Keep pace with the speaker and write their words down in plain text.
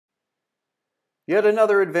Yet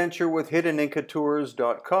another adventure with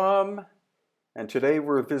HiddenIncaTours.com, and today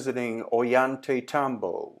we're visiting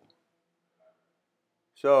Ollantaytambo.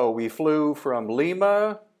 So we flew from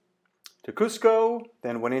Lima to Cusco,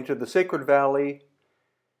 then went into the Sacred Valley,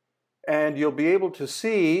 and you'll be able to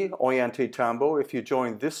see Ollantaytambo if you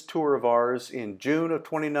join this tour of ours in June of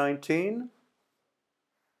 2019.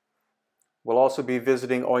 We'll also be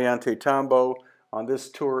visiting Ollantaytambo on this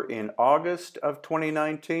tour in August of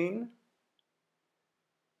 2019.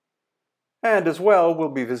 And as well, we'll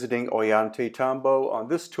be visiting Ollantaytambo on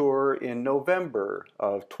this tour in November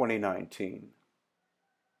of 2019.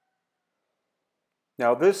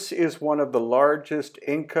 Now this is one of the largest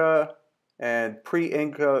Inca and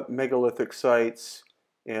pre-Inca megalithic sites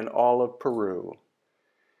in all of Peru.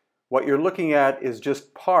 What you're looking at is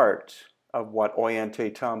just part of what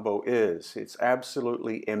Ollantaytambo is. It's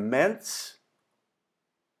absolutely immense,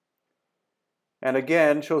 and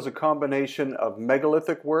again shows a combination of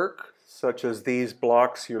megalithic work, such as these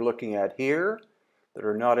blocks you're looking at here that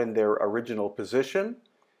are not in their original position,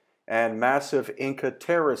 and massive Inca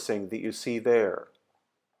terracing that you see there.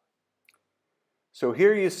 So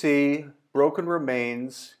here you see broken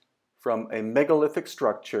remains from a megalithic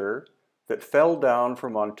structure that fell down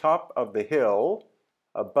from on top of the hill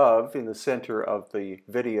above in the center of the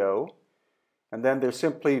video, and then they're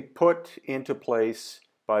simply put into place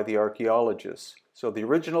by the archaeologists. So the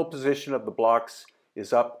original position of the blocks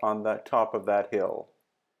is up on the top of that hill.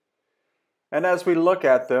 And as we look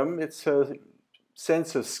at them, it's a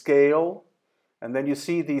sense of scale, and then you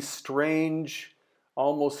see these strange,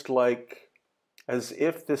 almost like as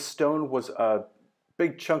if this stone was a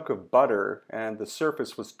big chunk of butter and the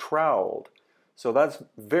surface was troweled. So that's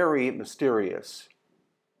very mysterious.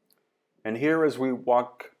 And here, as we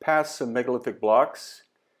walk past some megalithic blocks,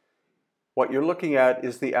 what you're looking at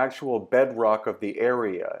is the actual bedrock of the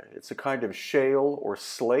area. It's a kind of shale or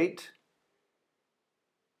slate.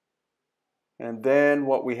 And then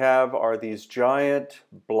what we have are these giant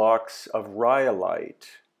blocks of rhyolite.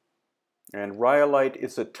 And rhyolite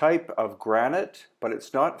is a type of granite, but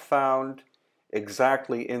it's not found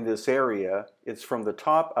exactly in this area. It's from the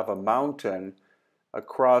top of a mountain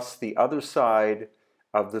across the other side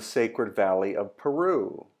of the Sacred Valley of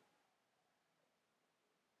Peru.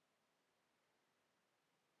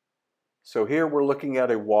 So here we're looking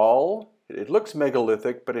at a wall. It looks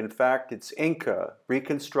megalithic, but in fact it's Inca,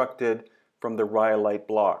 reconstructed from the rhyolite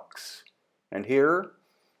blocks. And here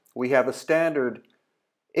we have a standard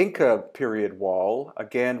Inca period wall,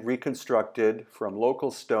 again reconstructed from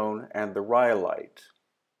local stone and the rhyolite.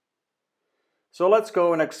 So let's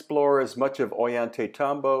go and explore as much of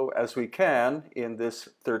Ollantaytambo as we can in this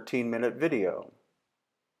 13-minute video.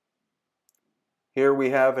 Here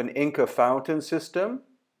we have an Inca fountain system.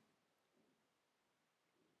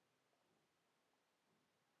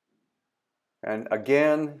 And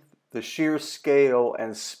again, the sheer scale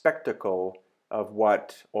and spectacle of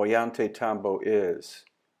what Ollantaytambo is.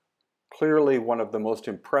 Clearly one of the most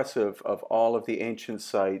impressive of all of the ancient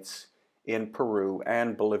sites in Peru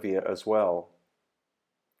and Bolivia as well.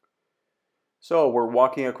 So we're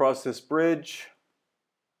walking across this bridge.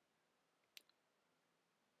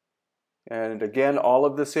 And again, all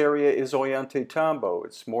of this area is Ollantaytambo.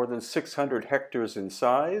 It's more than 600 hectares in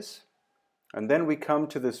size. And then we come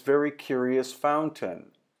to this very curious fountain.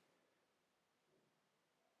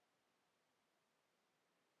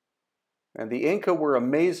 And the Inca were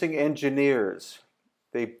amazing engineers.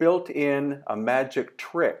 They built in a magic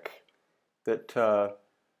trick that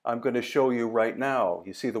I'm going to show you right now.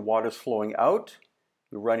 You see the water's flowing out.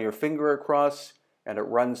 You run your finger across and it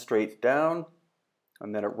runs straight down,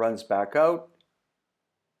 and then it runs back out,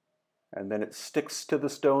 and then it sticks to the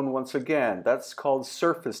stone once again. That's called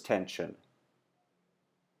surface tension.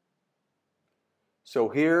 So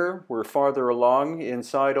here we're farther along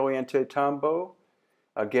inside Ollantaytambo.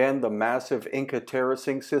 Again, the massive Inca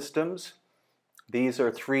terracing systems. These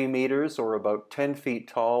are 3 meters or about 10 feet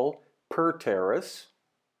tall per terrace.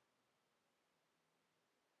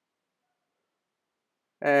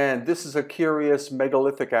 And this is a curious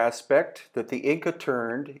megalithic aspect that the Inca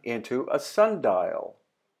turned into a sundial.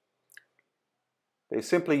 They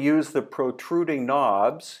simply used the protruding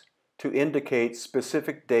knobs to indicate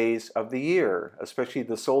specific days of the year, especially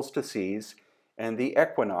the solstices and the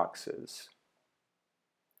equinoxes.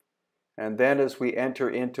 And then as we enter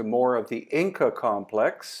into more of the Inca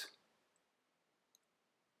complex,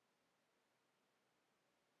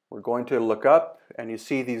 we're going to look up and you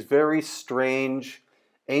see these very strange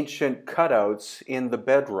ancient cutouts in the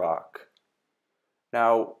bedrock.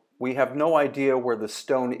 Now, we have no idea where the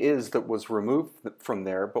stone is that was removed from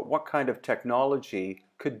there, but what kind of technology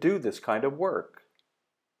could do this kind of work.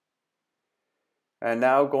 And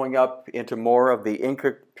now going up into more of the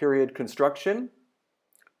Inca period construction.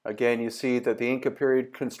 Again, you see that the Inca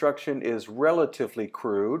period construction is relatively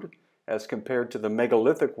crude as compared to the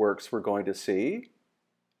megalithic works we're going to see.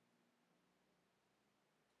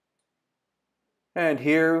 And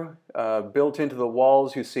here, built into the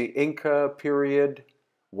walls, you see Inca period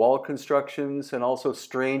wall constructions and also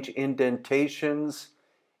strange indentations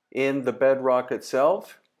in the bedrock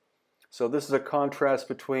itself. So this is a contrast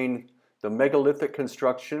between the megalithic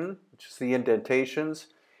construction, which is the indentations,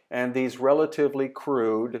 and these relatively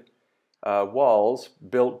crude walls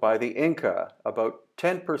built by the Inca. About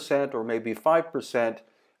 10% or maybe 5%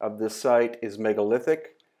 of this site is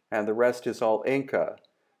megalithic, and the rest is all Inca,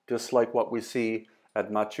 just like what we see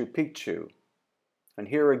at Machu Picchu. And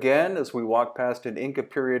here again, as we walk past an Inca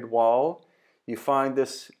period wall, you find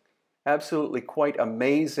this absolutely quite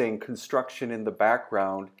amazing construction in the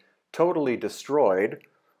background, totally destroyed.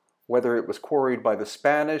 Whether it was quarried by the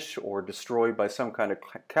Spanish or destroyed by some kind of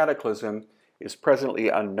cataclysm is presently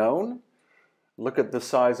unknown. Look at the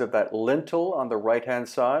size of that lintel on the right-hand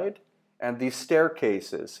side and these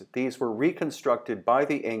staircases. These were reconstructed by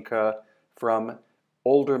the Inca from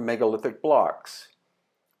older megalithic blocks,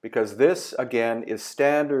 because this, again, is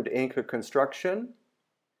standard Inca construction.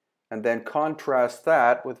 And then contrast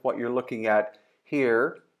that with what you're looking at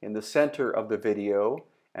here in the center of the video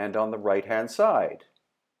and on the right-hand side.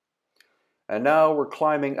 And now we're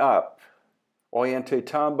climbing up.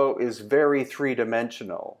 Ollantaytambo is very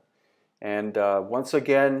three-dimensional. And once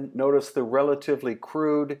again, notice the relatively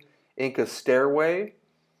crude Inca stairway.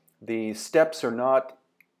 The steps are not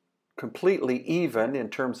completely even in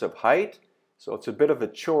terms of height, so it's a bit of a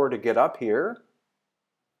chore to get up here.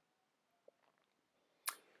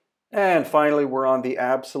 And finally, we're on the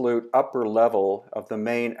absolute upper level of the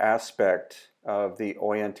main aspect of the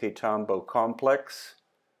Ollantaytambo complex.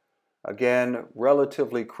 Again,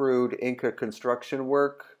 relatively crude Inca construction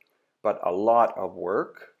work, but a lot of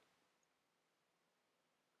work.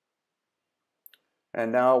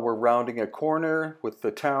 And now we're rounding a corner with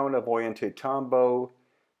the town of Ollantaytambo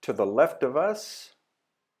to the left of us.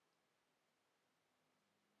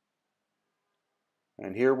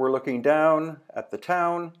 And here we're looking down at the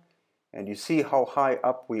town, and you see how high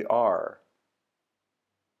up we are.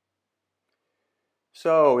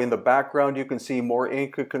 So in the background, you can see more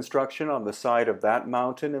Inca construction on the side of that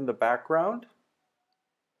mountain in the background.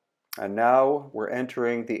 And now we're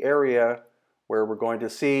entering the area where we're going to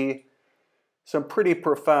see some pretty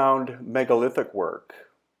profound megalithic work,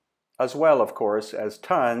 as well, of course, as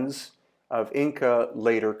tons of Inca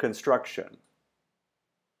later construction.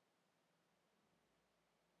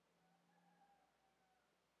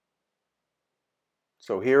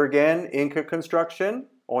 So here again, Inca construction.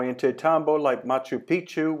 Ollantaytambo, like Machu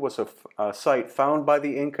Picchu, was a site found by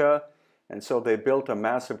the Inca, and so they built a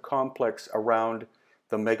massive complex around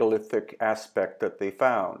the megalithic aspect that they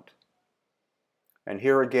found. And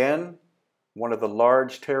here again, one of the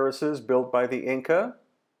large terraces built by the Inca.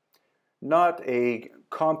 Not a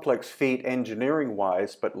complex feat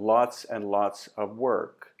engineering-wise, but lots and lots of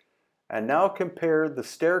work. And now compare the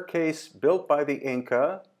staircase built by the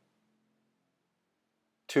Inca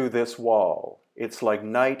to this wall. It's like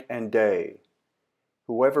night and day.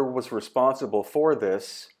 Whoever was responsible for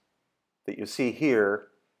this, that you see here,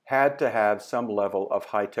 had to have some level of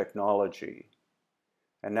high technology.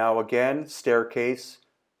 And now again, staircase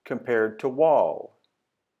compared to wall.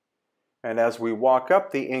 And as we walk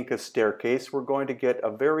up the Inca staircase, we're going to get a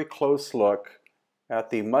very close look at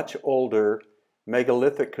the much older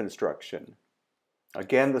megalithic construction.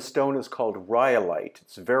 Again, the stone is called rhyolite.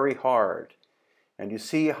 It's very hard. And you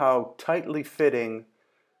see how tightly fitting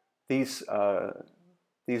these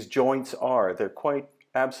joints are. They're quite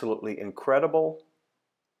absolutely incredible.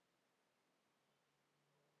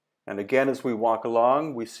 And again, as we walk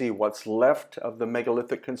along, we see what's left of the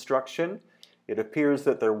megalithic construction. It appears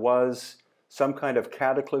that there was some kind of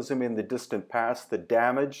cataclysm in the distant past that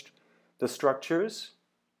damaged the structures.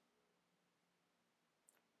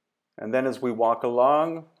 And then as we walk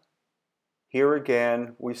along, here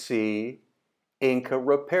again we see Inca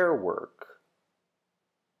repair work.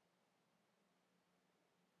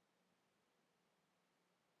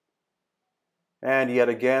 And yet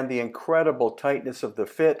again, the incredible tightness of the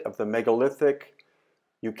fit of the megalithic.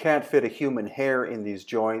 You can't fit a human hair in these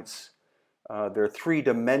joints. They're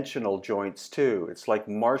three-dimensional joints too. It's like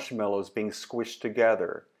marshmallows being squished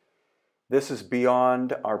together. This is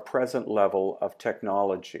beyond our present level of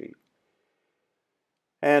technology.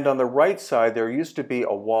 And on the right side, there used to be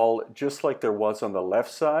a wall just like there was on the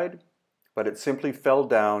left side. but it simply fell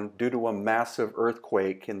down due to a massive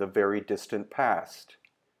earthquake in the very distant past.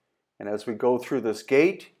 And as we go through this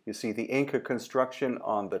gate, you see the Inca construction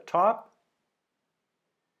on the top.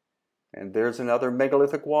 And there's another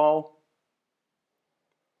megalithic wall.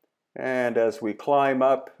 And as we climb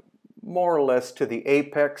up more or less to the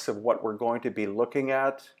apex of what we're going to be looking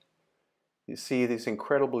at, you see these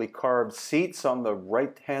incredibly carved seats on the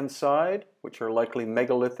right-hand side, which are likely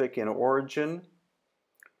megalithic in origin.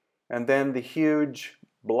 And then the huge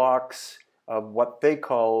blocks of what they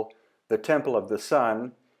call the Temple of the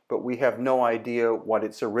Sun, but we have no idea what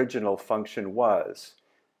its original function was.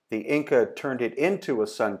 The Inca turned it into a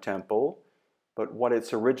sun temple, but what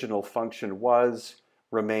its original function was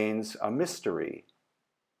remains a mystery.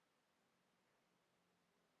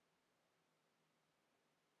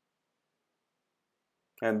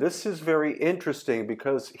 And this is very interesting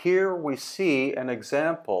because here we see an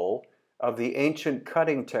example of the ancient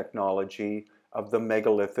cutting technology of the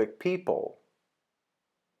megalithic people.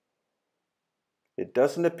 It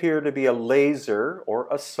doesn't appear to be a laser or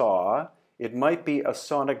a saw. It might be a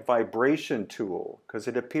sonic vibration tool because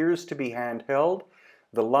it appears to be handheld.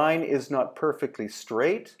 The line is not perfectly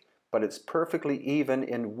straight, but it's perfectly even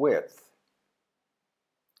in width.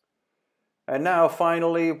 And now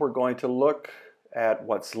finally we're going to look at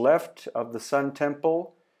what's left of the Sun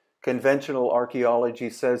Temple. Conventional archaeology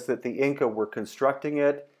says that the Inca were constructing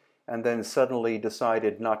it and then suddenly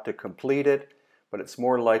decided not to complete it, but it's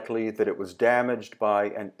more likely that it was damaged by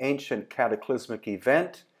an ancient cataclysmic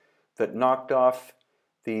event that knocked off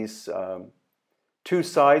these two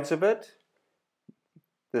sides of it.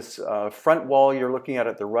 This front wall you're looking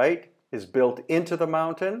at the right is built into the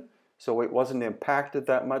mountain, so it wasn't impacted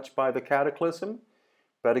that much by the cataclysm.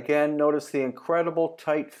 But again, notice the incredible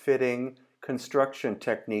tight-fitting construction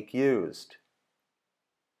technique used.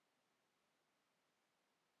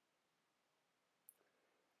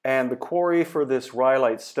 And the quarry for this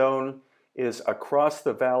rhyolite stone is across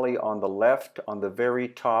the valley on the left, on the very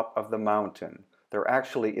top of the mountain. There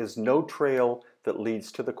actually is no trail that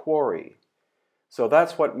leads to the quarry. So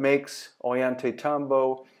that's what makes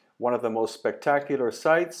Ollantaytambo one of the most spectacular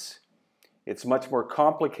sites. It's much more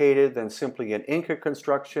complicated than simply an Inca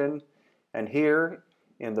construction. And here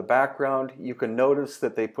in the background, you can notice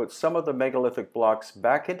that they put some of the megalithic blocks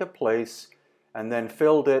back into place and then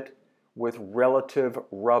filled it with relative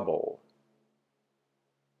rubble.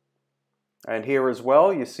 And here as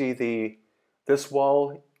well, you see this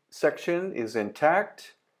wall section is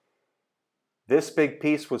intact. This big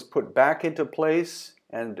piece was put back into place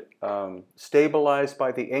and stabilized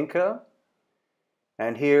by the Inca.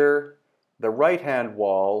 And here, the right-hand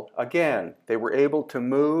wall, again, they were able to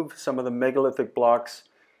move some of the megalithic blocks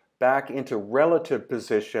back into relative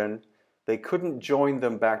position. They couldn't join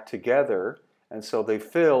them back together, and so they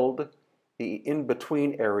filled the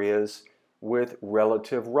in-between areas with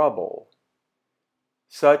relative rubble.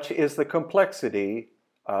 Such is the complexity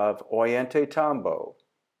of Ollantaytambo.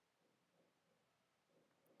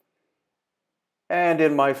 And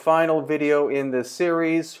in my final video in this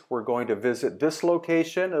series, we're going to visit this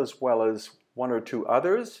location as well as one or two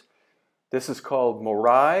others. This is called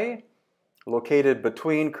Moray, located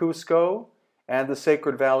between Cusco and the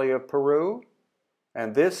Sacred Valley of Peru.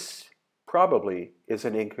 And this probably is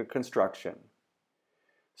an Inca construction.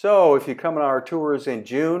 So if you come on our tours in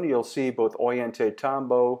June, you'll see both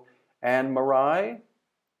Ollantaytambo and Moray.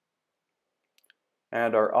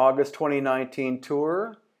 And our August 2019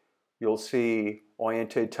 tour, you'll see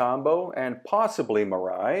Ollantaytambo and possibly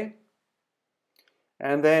Moray.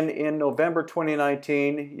 And then in November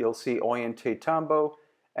 2019, you'll see Ollantaytambo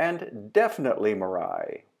and definitely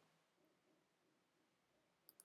Moray.